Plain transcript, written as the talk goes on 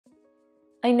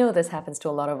I know this happens to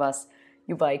a lot of us.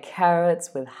 You buy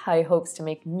carrots with high hopes to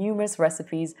make numerous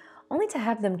recipes, only to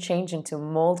have them change into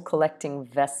mold-collecting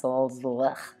vessels.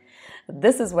 Ugh.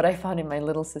 This is what I found in my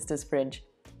little sister's fridge.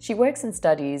 She works and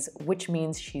studies, which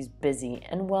means she's busy,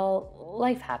 and well,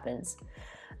 life happens.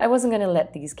 I wasn't going to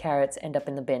let these carrots end up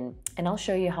in the bin, and I'll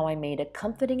show you how I made a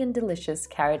comforting and delicious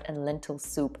carrot and lentil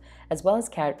soup, as well as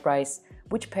carrot rice,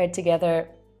 which paired together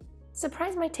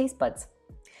surprised my taste buds.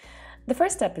 The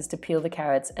first step is to peel the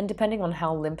carrots, and depending on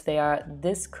how limp they are,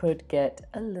 this could get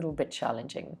a little bit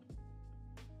challenging.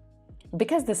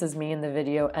 Because this is me in the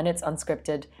video and it's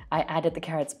unscripted, I added the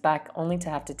carrots back only to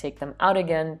have to take them out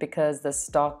again because the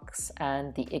stalks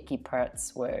and the icky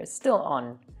parts were still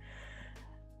on.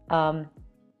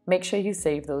 Make sure you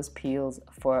save those peels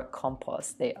for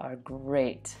compost. They are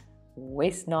great.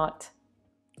 Waste not,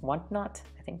 want not,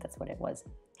 I think that's what it was.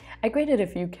 I grated a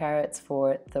few carrots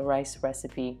for the rice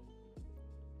recipe.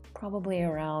 Probably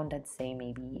around, I'd say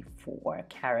maybe 4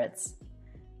 carrots.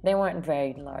 They weren't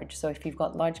very large, so if you've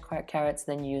got large carrots,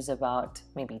 then use about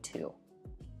maybe 2.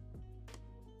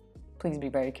 Please be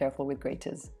very careful with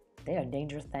graters. They are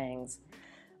dangerous things.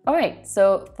 All right,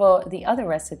 so for the other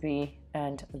recipe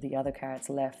and the other carrots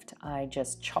left, I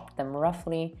just chopped them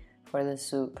roughly for the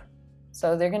soup.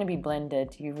 So they're going to be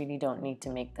blended. You really don't need to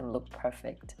make them look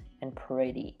perfect and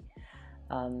pretty.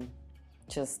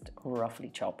 Just roughly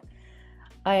chop.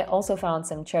 I also found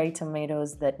some cherry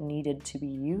tomatoes that needed to be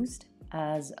used,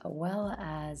 as well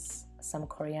as some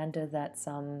coriander that's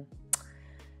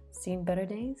seen better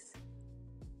days.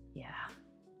 Yeah,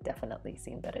 definitely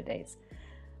seen better days.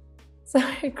 So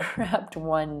I grabbed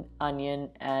 1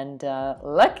 onion, and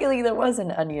luckily there was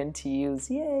an onion to use.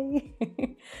 Yay!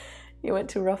 You want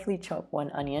to roughly chop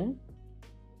 1 onion.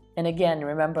 And again,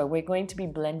 remember, we're going to be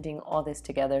blending all this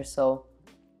together, so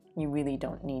you really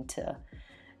don't need to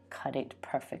cut it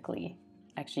perfectly.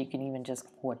 Actually, you can even just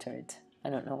quarter it. I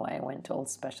don't know why I went all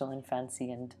special and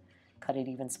fancy and cut it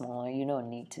even smaller. You don't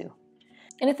need to.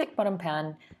 In a thick bottom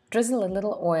pan, drizzle a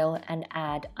little oil and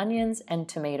add onions and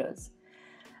tomatoes.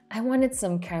 I wanted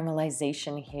some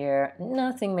caramelization here,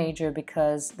 nothing major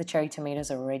because the cherry tomatoes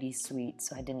are already sweet,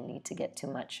 so I didn't need to get too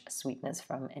much sweetness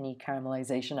from any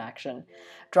caramelization action.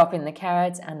 Drop in the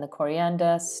carrots and the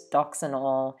coriander, stalks and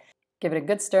all. Give it a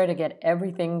good stir to get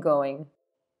everything going.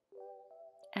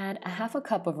 Add a half a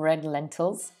cup of red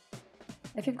lentils.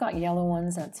 If you've got yellow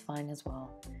ones, that's fine as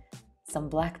well. Some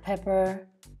black pepper,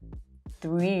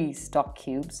 3 stock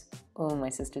cubes. Oh, my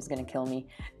sister's gonna kill me.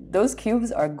 Those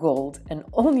cubes are gold and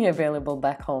only available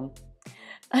back home.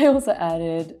 I also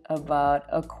added about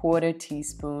a 1/4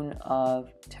 teaspoon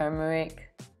of turmeric,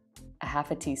 a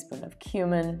 1/2 teaspoon of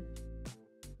cumin,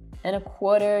 and a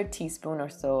 1/4 teaspoon or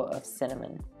so of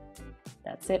cinnamon.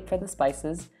 That's it for the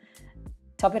spices.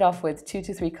 Top it off with 2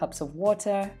 to 3 cups of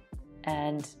water,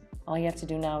 and all you have to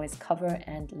do now is cover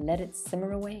and let it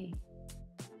simmer away.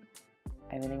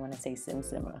 I really want to say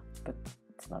simmer, but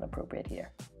it's not appropriate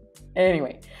here.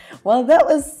 Anyway, while that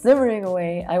was simmering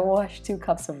away, I washed 2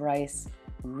 cups of rice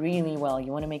really well.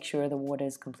 You want to make sure the water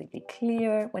is completely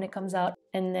clear when it comes out,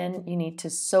 and then you need to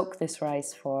soak this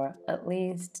rice for at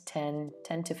least 10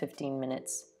 to 15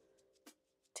 minutes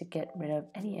to get rid of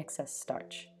any excess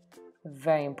starch. A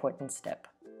very important step.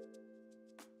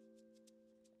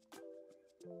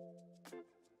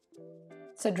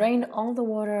 So drain all the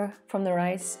water from the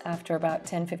rice after about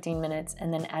 10-15 minutes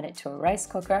and then add it to a rice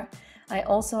cooker. I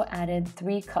also added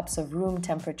 3 cups of room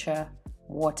temperature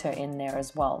water in there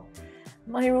as well.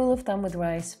 My rule of thumb with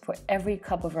rice, for every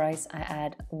cup of rice, I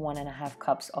add 1.5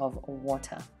 cups of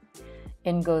water.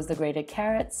 In goes the grated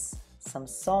carrots, some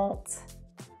salt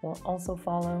will also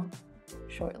follow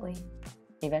shortly,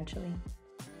 eventually.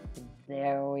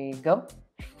 There we go.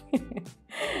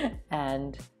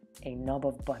 And a knob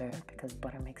of butter, because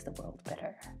butter makes the world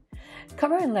better.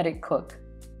 Cover and let it cook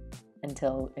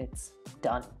until it's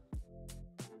done.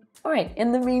 All right,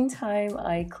 in the meantime,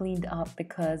 I cleaned up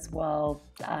because, well,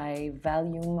 I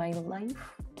value my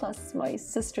life. Plus, my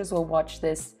sisters will watch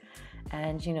this,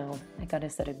 and you know, I gotta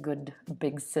set a good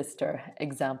big sister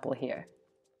example here.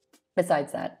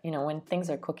 Besides that, you know, when things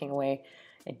are cooking away,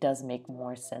 it does make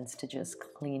more sense to just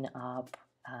clean up.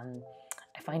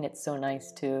 I find it so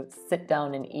nice to sit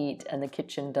down and eat and the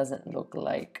kitchen doesn't look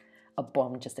like a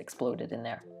bomb just exploded in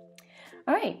there.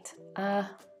 All right,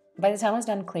 by the time I was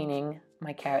done cleaning,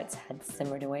 my carrots had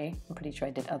simmered away. I'm pretty sure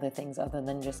I did other things other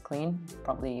than just clean.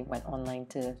 Probably went online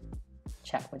to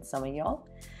chat with some of y'all.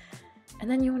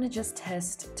 And then you want to just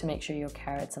test to make sure your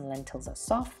carrots and lentils are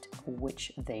soft,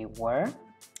 which they were.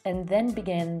 And then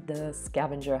begin the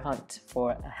scavenger hunt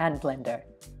for a hand blender.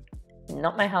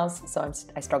 Not my house, so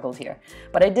I struggled here.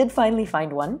 But I did finally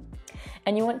find one.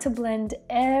 And you want to blend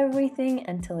everything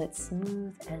until it's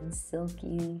smooth and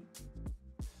silky.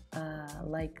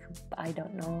 Like, I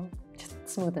don't know, just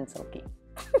smooth and silky.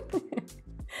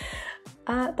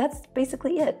 That's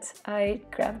basically it. I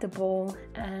grabbed a bowl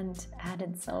and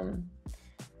added some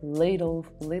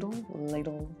ladlefuls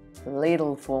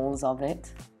of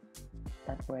it.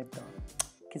 That word though,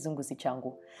 kizungu si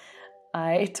changu.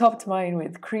 I topped mine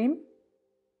with cream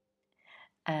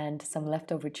and some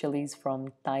leftover chilies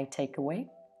from Thai takeaway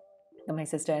that my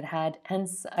sister had.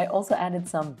 Hence, I also added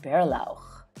some bärlauch.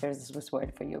 There's this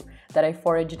word for you, that I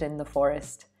foraged in the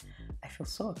forest. I feel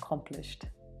so accomplished.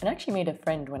 And I actually made a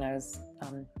friend when I was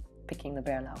picking the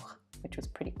bärlauch, which was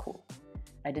pretty cool.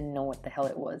 I didn't know what the hell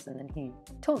it was, and then he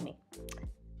told me.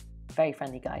 Very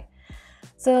friendly guy.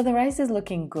 So the rice is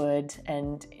looking good,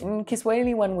 and in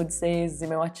Kiswahili one would say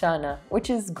zimewachana, which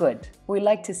is good. We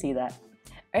like to see that.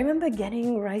 I remember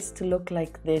getting rice to look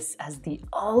like this as the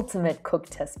ultimate cook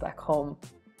test back home.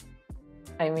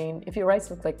 I mean, if your rice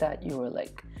looked like that, you were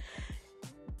like,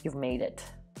 you've made it.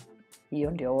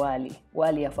 Hiyo ndio wali.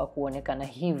 Wali yafaa kuonekana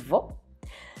hivo.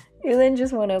 You then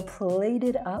just want to plate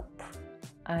it up.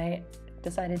 I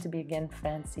decided to be again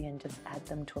fancy and just add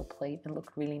them to a plate and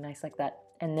look really nice like that.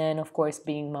 And then, of course,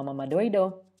 being Mama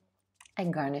Madoido, I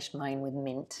garnished mine with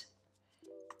mint.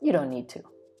 You don't need to.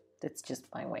 That's just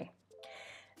my way.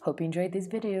 Hope you enjoyed these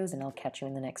videos, and I'll catch you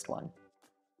in the next one.